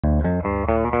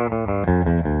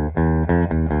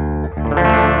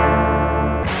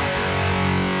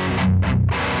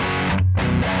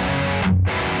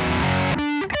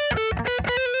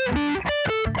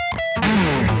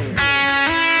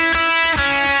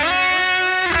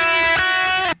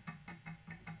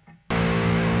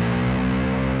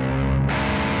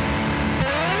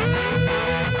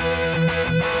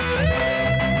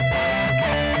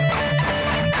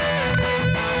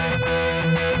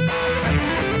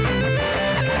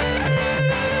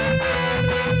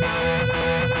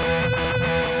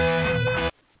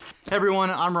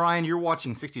everyone, I'm Ryan, you're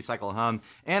watching 60 Cycle Hum,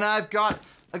 and I've got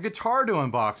a guitar to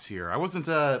unbox here. I wasn't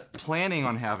planning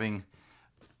on having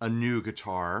a new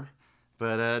guitar,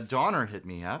 but Donner hit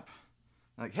me up,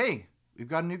 like, hey, we've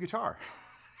got a new guitar.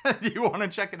 Do you want to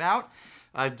check it out?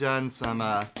 I've done some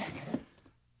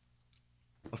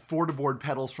affordable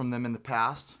pedals from them in the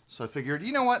past, so I figured,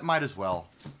 you know what, might as well.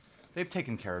 They've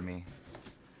taken care of me.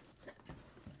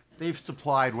 They've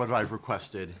supplied what I've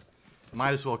requested.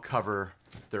 Might as well cover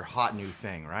their hot new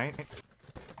thing, right?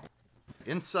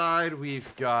 Inside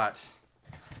we've got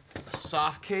a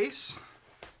soft case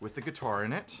with the guitar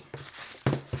in it.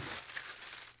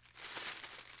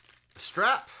 A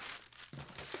strap.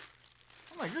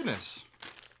 Oh my goodness.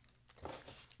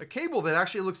 A cable that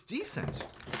actually looks decent.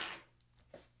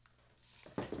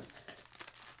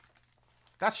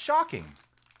 That's shocking.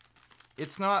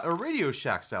 It's not a Radio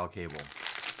Shack style cable.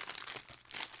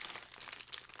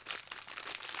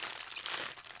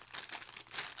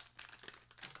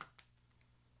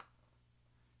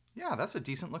 Yeah, that's a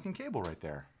decent looking cable right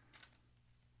there.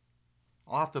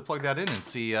 I'll have to plug that in and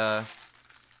see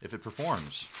if it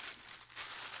performs.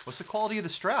 What's the quality of the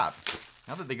strap?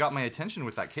 Now that they got my attention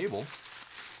with that cable.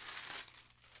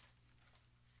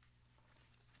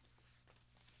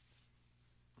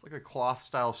 It's like a cloth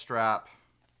style strap.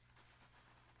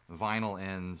 Vinyl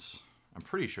ends. I'm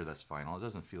pretty sure that's vinyl. It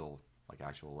doesn't feel like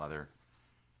actual leather.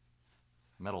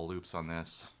 Metal loops on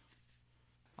this.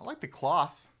 I like the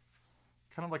cloth.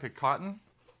 Kind of like a cotton.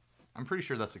 I'm pretty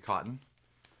sure that's a cotton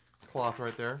cloth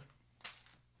right there.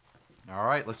 All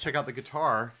right, let's check out the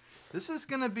guitar. This is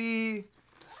gonna be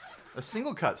a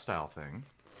single cut style thing.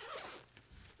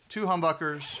 2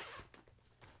 humbuckers,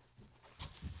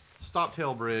 stop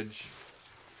tail bridge.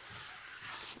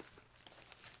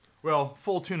 Well,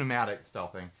 full tune-o-matic style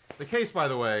thing. The case, by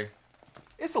the way,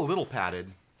 it's a little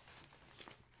padded.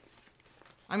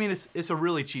 I mean, it's a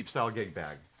really cheap style gig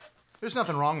bag. There's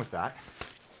nothing wrong with that.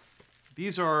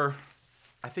 These are,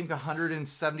 I think,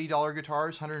 $170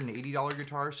 guitars, $180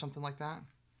 guitars, something like that.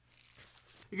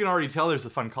 You can already tell there's a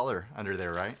fun color under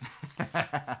there, right?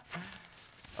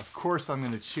 Of course I'm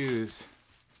going to choose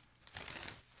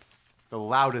the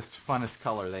loudest, funnest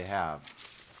color they have.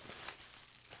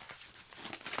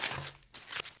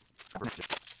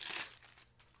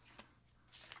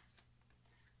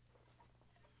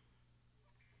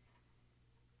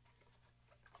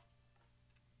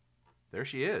 There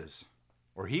she is.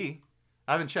 Or he.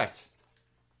 I haven't checked.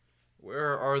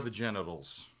 Where are the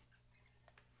genitals?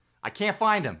 I can't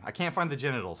find them. I can't find the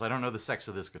genitals. I don't know the sex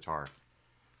of this guitar.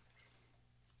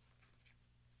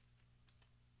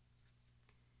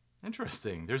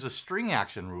 Interesting. There's a string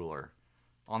action ruler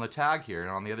on the tag here, and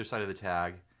on the other side of the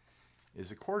tag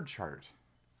is a chord chart.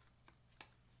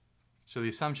 So the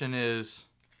assumption is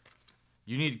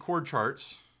you need chord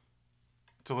charts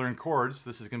to learn chords.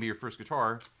 This is going to be your first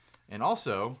guitar. And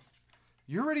also,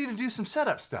 you're ready to do some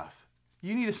setup stuff.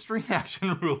 You need a string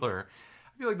action ruler.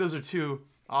 I feel like those are two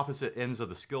opposite ends of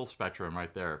the skill spectrum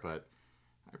right there, but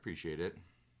I appreciate it.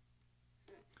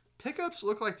 Pickups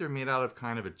look like they're made out of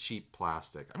kind of a cheap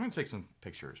plastic. I'm going to take some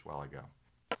pictures while I go.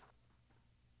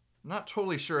 I'm not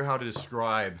totally sure how to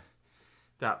describe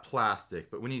that plastic,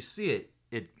 but when you see it,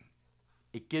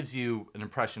 it gives you an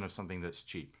impression of something that's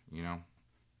cheap, you know?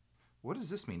 What does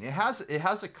this mean? It has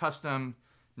a custom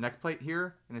neck plate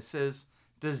here, and it says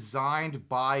designed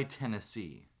by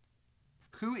Tennessee.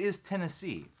 Who is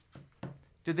Tennessee?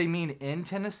 Did they mean in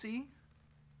Tennessee?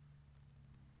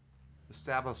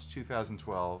 Established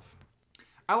 2012.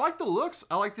 I like the looks.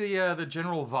 I like the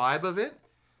general vibe of it.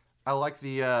 I like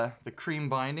the cream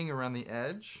binding around the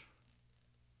edge.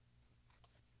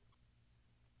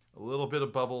 A little bit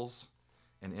of bubbles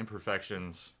and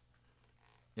imperfections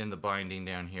in the binding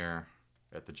down here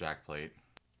at the jack plate.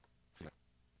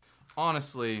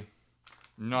 Honestly,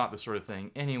 not the sort of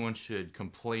thing anyone should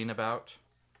complain about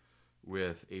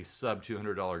with a sub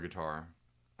 $200 guitar.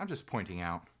 I'm just pointing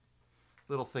out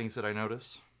little things that I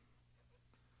notice.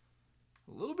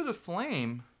 A little bit of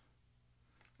flame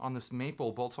on this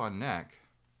maple bolt-on neck.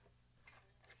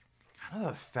 Kind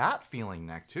of a fat feeling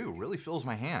neck too, really fills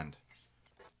my hand.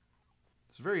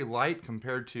 It's very light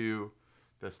compared to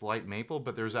this light maple,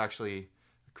 but there's actually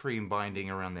a cream binding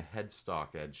around the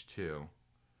headstock edge too.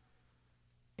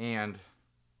 And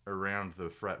around the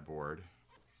fretboard.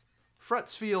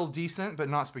 Frets feel decent, but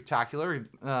not spectacular.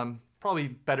 Probably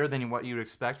better than what you'd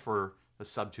expect for a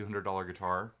sub $200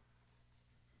 guitar.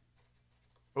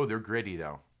 Oh, they're gritty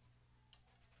though.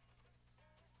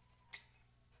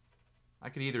 I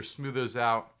could either smooth those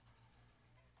out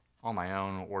on my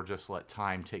own or just let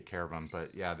time take care of them.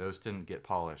 But yeah, those didn't get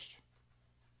polished.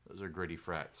 Those are gritty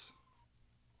frets.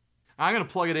 I'm going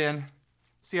to plug it in,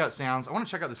 see how it sounds. I want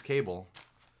to check out this cable.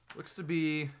 Looks to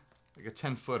be like a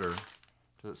 10-footer.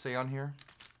 Does it say on here?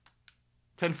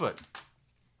 10 foot.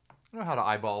 I know how to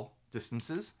eyeball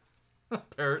distances,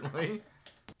 apparently.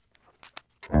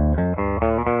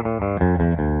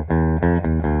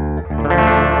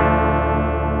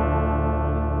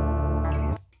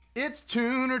 It's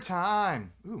tuner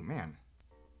time. Ooh, man.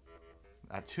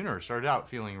 That tuner started out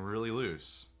feeling really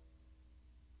loose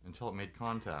until it made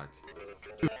contact.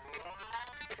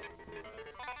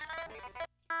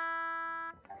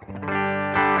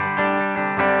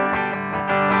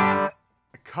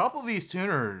 A couple of these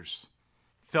tuners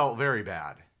felt very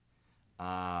bad.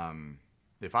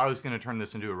 If I was going to turn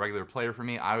this into a regular player for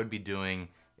me, I would be doing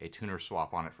a tuner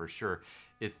swap on it for sure.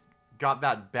 It's got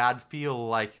that bad feel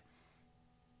like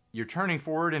you're turning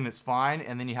forward and it's fine,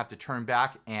 and then you have to turn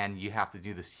back and you have to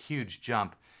do this huge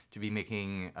jump to be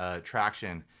making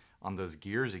traction on those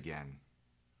gears again.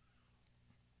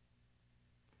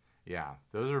 Yeah,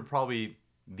 those are probably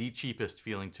the cheapest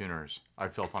feeling tuners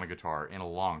I've felt on a guitar in a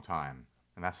long time.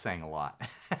 And that's saying a lot.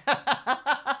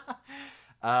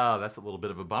 That's a little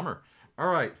bit of a bummer.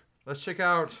 All right, let's check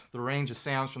out the range of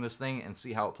sounds from this thing and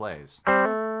see how it plays.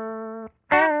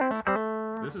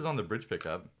 This is on the bridge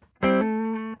pickup.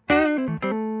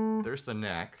 There's the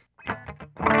neck.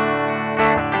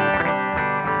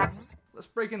 Let's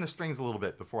break in the strings a little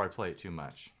bit before I play it too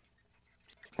much.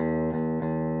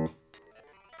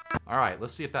 All right,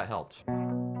 let's see if that helped. I'm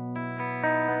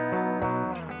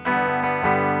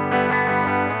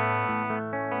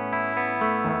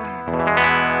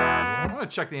gonna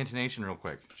check the intonation real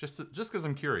quick, just because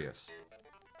I'm curious.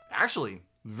 Actually,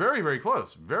 very, very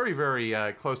close. Very, very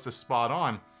close to spot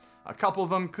on. A couple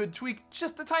of them could tweak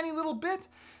just a tiny little bit,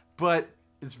 but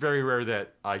it's very rare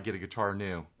that I get a guitar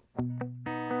new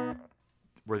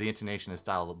where the intonation is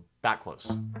dialed that close.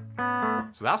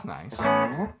 So that's nice.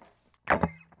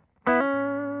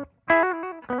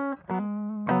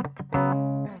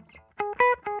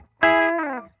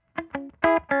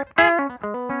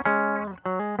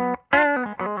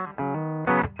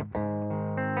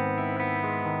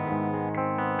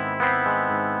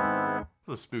 This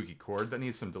is a spooky chord that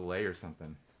needs some delay or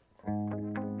something.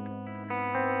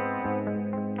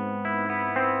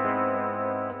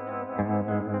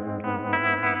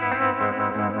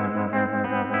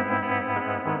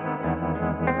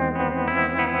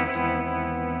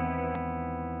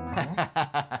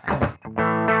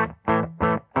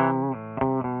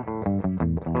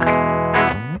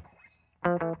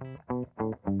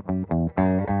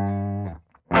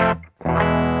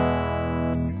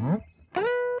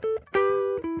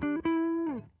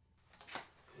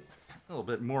 A little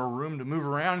bit more room to move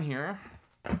around here.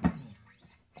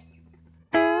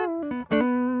 I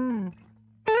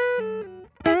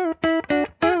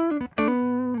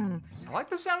like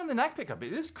the sound of the neck pickup.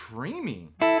 It is creamy.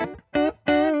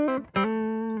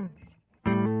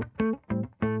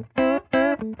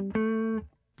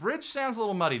 Bridge sounds a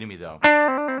little muddy to me though.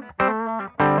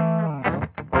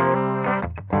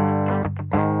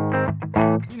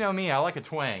 You know me, I like a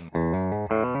twang.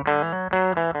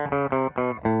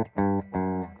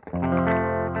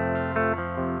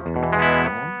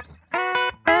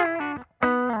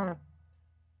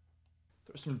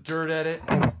 Throw some dirt at it.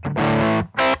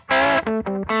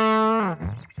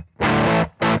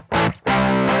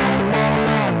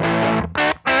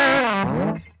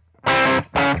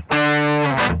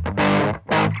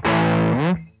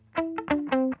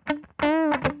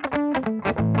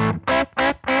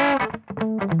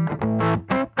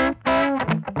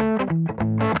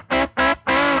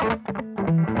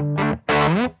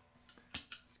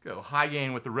 Go high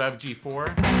gain with the Rev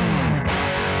G4.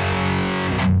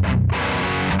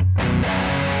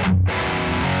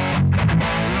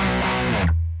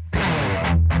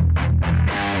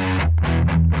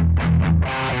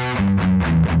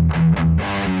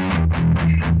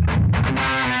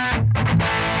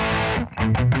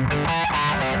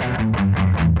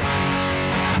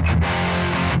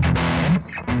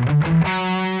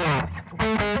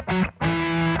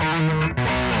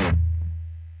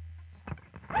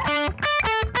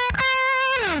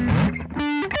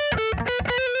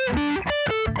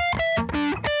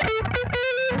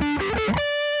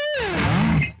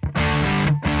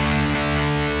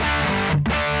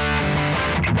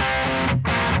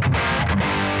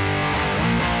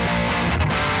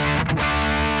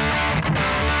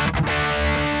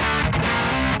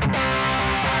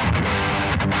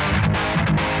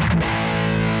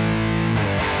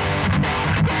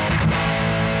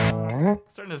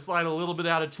 Starting to slide a little bit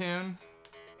out of tune.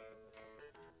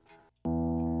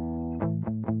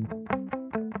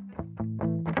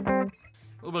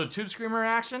 little bit of tube screamer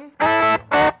action.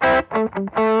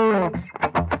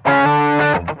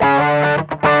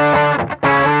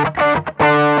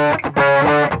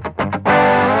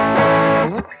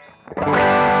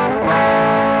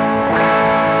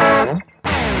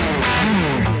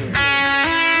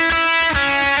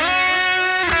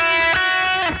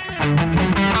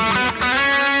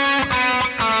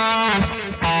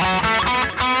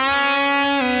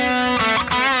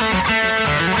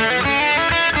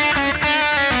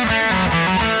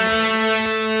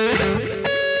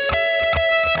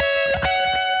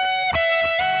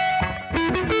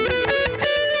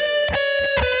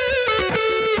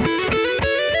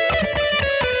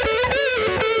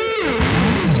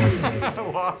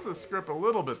 Lost the script a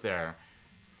little bit there.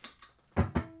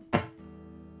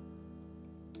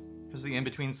 Here's the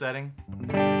in-between setting.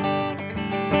 I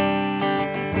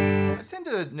tend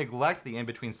to neglect the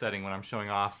in-between setting when I'm showing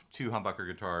off two humbucker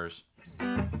guitars.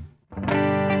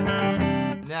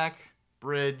 Neck,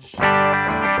 bridge,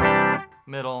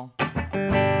 middle.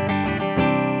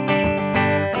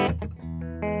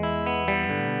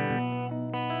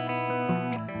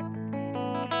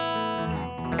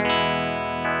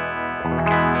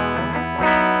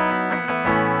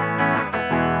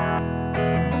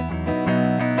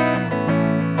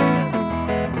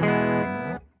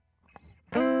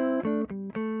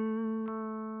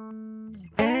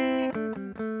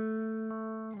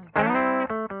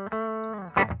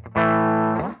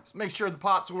 Make sure the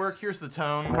pots work. Here's the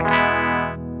tone,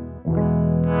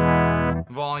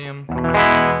 volume.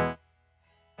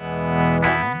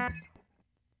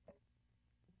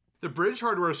 The bridge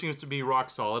hardware seems to be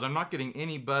rock solid. I'm not getting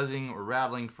any buzzing or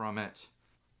rattling from it.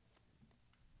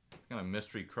 Kind of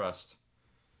mystery crust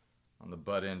on the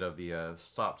butt end of the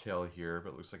stop tail here,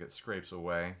 but it looks like it scrapes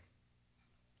away.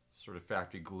 Sort of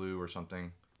factory glue or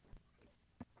something.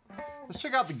 Let's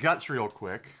check out the guts real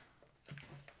quick.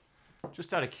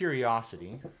 Just out of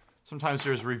curiosity. Sometimes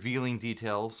there's revealing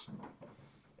details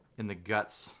in the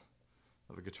guts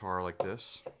of a guitar like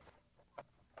this.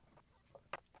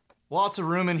 Lots of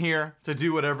room in here to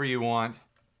do whatever you want.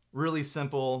 Really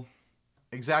simple.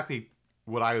 Exactly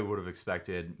what I would have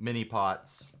expected. Mini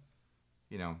pots.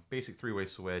 You know, basic three-way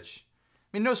switch.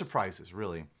 I mean, no surprises,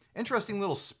 really. Interesting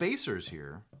little spacers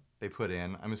here they put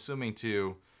in. I'm assuming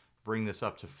to bring this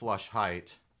up to flush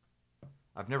height.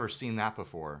 I've never seen that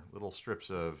before. Little strips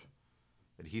of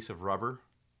adhesive rubber.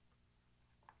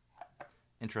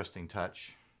 Interesting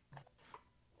touch.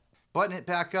 Button it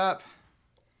back up.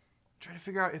 Try to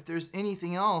figure out if there's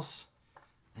anything else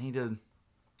I need to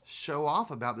show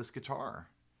off about this guitar.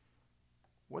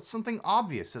 What's something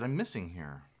obvious that I'm missing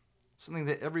here? Something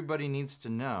that everybody needs to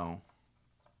know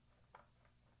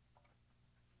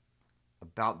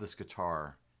about this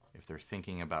guitar if they're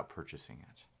thinking about purchasing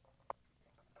it.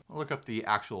 I'll look up the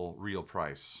actual real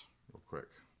price real quick.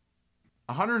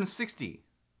 $160.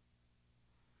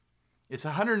 It's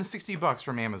 $160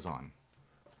 from Amazon.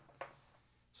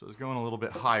 So it's going a little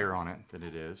bit higher on it than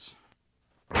it is.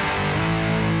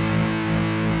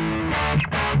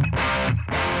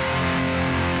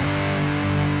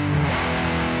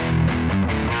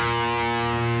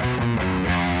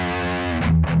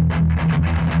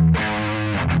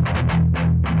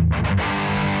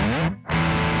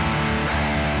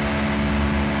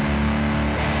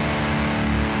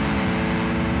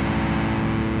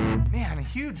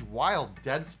 Huge wild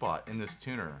dead spot in this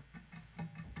tuner.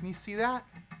 Can you see that?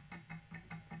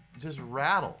 It just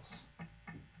rattles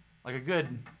like a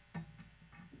good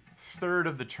third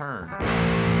of the turn.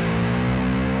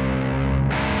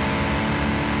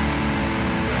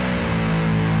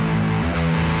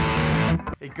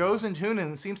 It goes in tune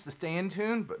and it seems to stay in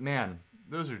tune, but man,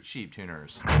 those are cheap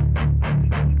tuners.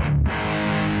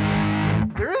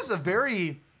 There is a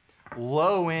very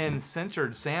low-end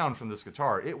centered sound from this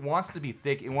guitar. It wants to be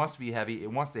thick, it wants to be heavy,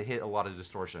 it wants to hit a lot of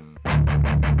distortion.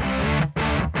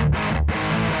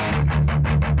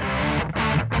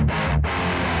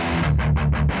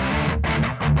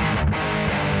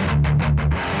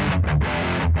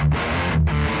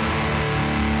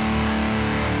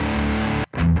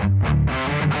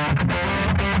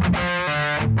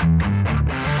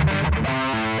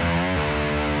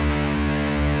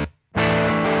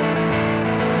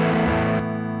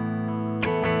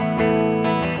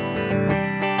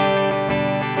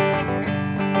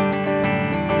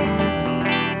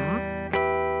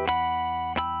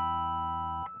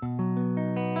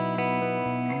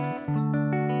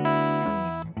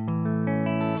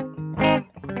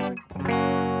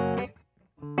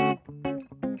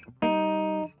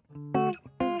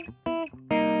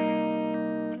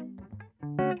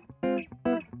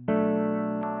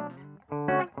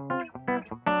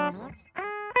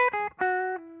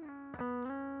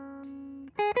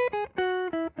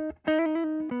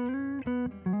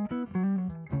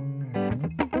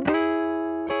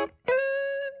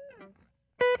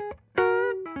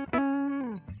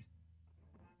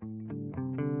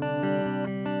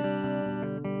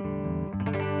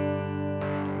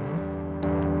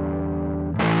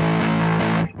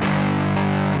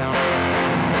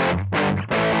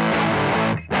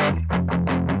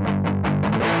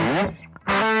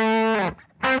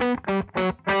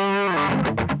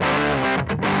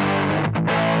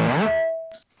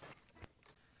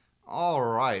 All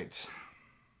right.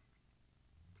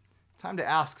 Time to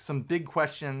ask some big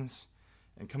questions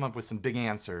and come up with some big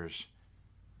answers.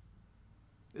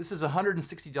 This is a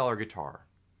 $160 guitar.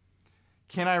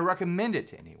 Can I recommend it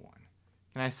to anyone?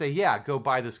 Can I say, yeah, go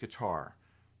buy this guitar?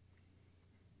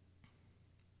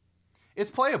 It's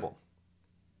playable.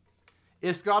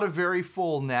 It's got a very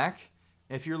full neck.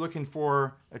 If you're looking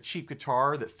for a cheap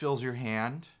guitar that fills your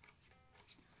hand,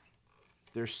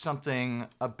 there's something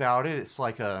about it. It's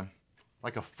like a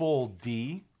full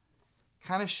D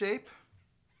kind of shape.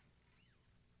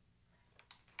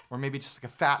 Or maybe just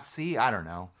like a fat C, I don't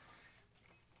know.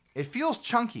 It feels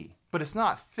chunky, but it's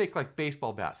not thick like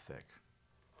baseball bat thick.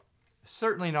 It's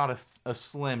certainly not a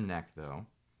slim neck though.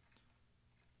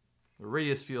 The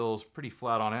radius feels pretty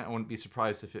flat on it. I wouldn't be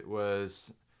surprised if it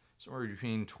was somewhere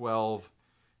between 12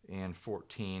 and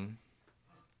 14.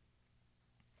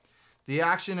 The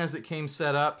action as it came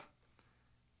set up,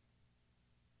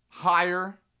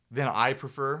 higher than I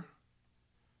prefer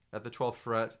at the 12th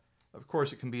fret. Of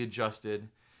course, it can be adjusted.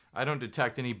 I don't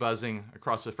detect any buzzing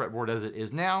across the fretboard as it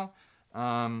is now.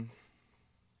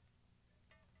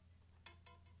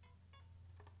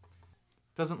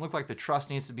 Doesn't look like the truss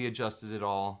needs to be adjusted at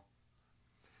all.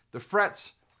 The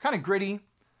frets, kind of gritty,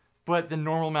 but the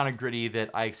normal amount of gritty that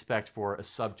I expect for a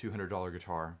sub $200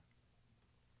 guitar.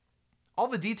 All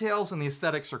the details and the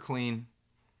aesthetics are clean.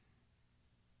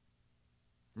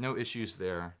 No issues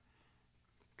there.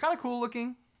 Kind of cool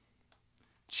looking.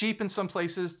 Cheap in some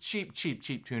places. Cheap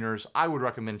tuners. I would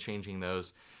recommend changing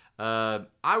those.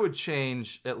 I would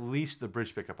change at least the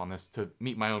bridge pickup on this to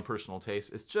meet my own personal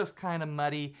taste. It's just kind of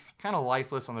muddy, kind of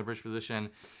lifeless on the bridge position.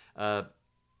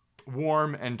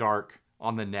 Warm and dark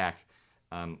on the neck.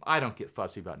 I don't get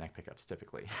fussy about neck pickups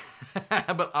typically,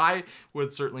 but I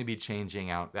would certainly be changing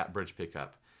out that bridge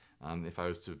pickup if I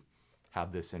was to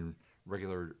have this in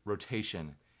regular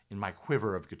rotation in my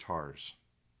quiver of guitars.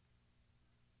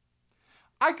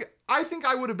 I think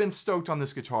I would have been stoked on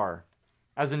this guitar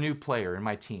as a new player in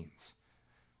my teens.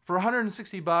 For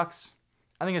 160 bucks,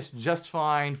 I think it's just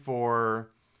fine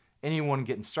for anyone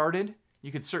getting started.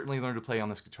 You could certainly learn to play on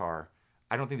this guitar.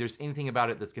 I don't think there's anything about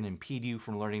it that's going to impede you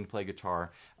from learning to play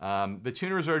guitar. The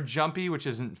tuners are jumpy, which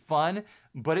isn't fun,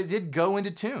 but it did go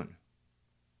into tune.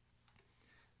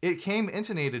 It came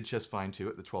intonated just fine too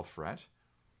at the 12th fret.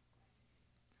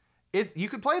 You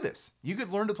could play this. You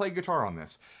could learn to play guitar on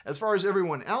this. As far as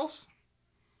everyone else,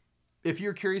 if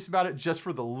you're curious about it just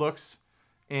for the looks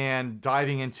and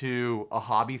diving into a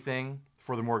hobby thing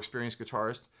for the more experienced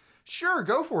guitarist, sure,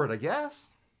 go for it, I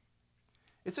guess.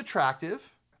 It's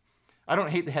attractive. I don't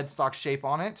hate the headstock shape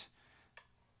on it.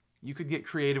 You could get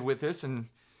creative with this and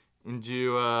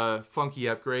do funky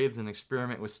upgrades and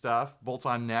experiment with stuff.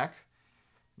 Bolt-on neck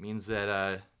means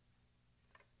that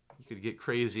you could get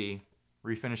crazy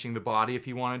refinishing the body if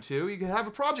you wanted to. You could have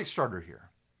a project starter here.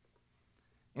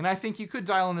 And I think you could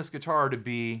dial in this guitar to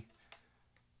be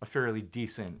a fairly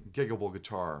decent, giggable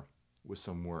guitar with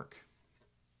some work.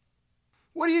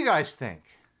 What do you guys think?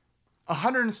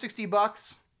 160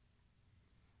 bucks?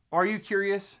 Are you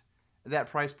curious at that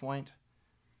price point?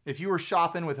 If you were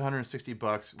shopping with 160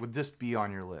 bucks, would this be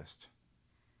on your list?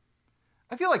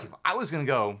 I feel like if I was going to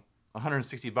go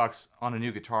 160 bucks on a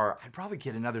new guitar, I'd probably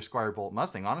get another Squire Bolt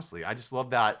Mustang, honestly. I just love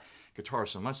that guitar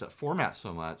so much, that format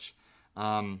so much.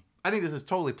 I think this is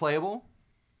totally playable.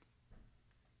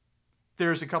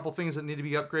 There's a couple things that need to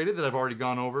be upgraded that I've already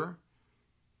gone over.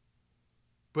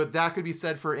 But that could be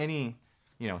said for any,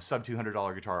 sub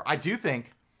 $200 guitar. I do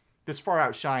think this far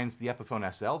outshines the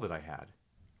Epiphone SL that I had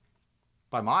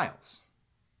by miles.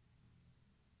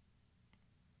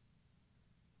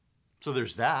 So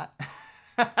there's that.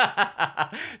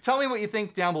 Tell me what you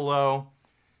think down below.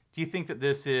 Do you think that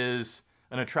this is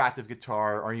an attractive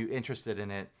guitar? Are you interested in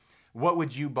it? What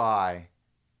would you buy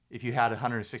if you had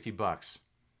 160 bucks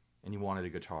and you wanted a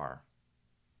guitar?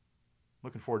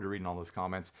 Looking forward to reading all those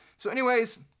comments. So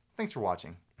anyways, thanks for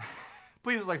watching.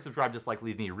 Please like, subscribe, dislike,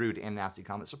 leave me rude and nasty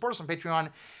comments. Support us on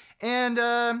Patreon.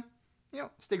 And,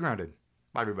 stay grounded.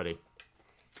 Bye, everybody.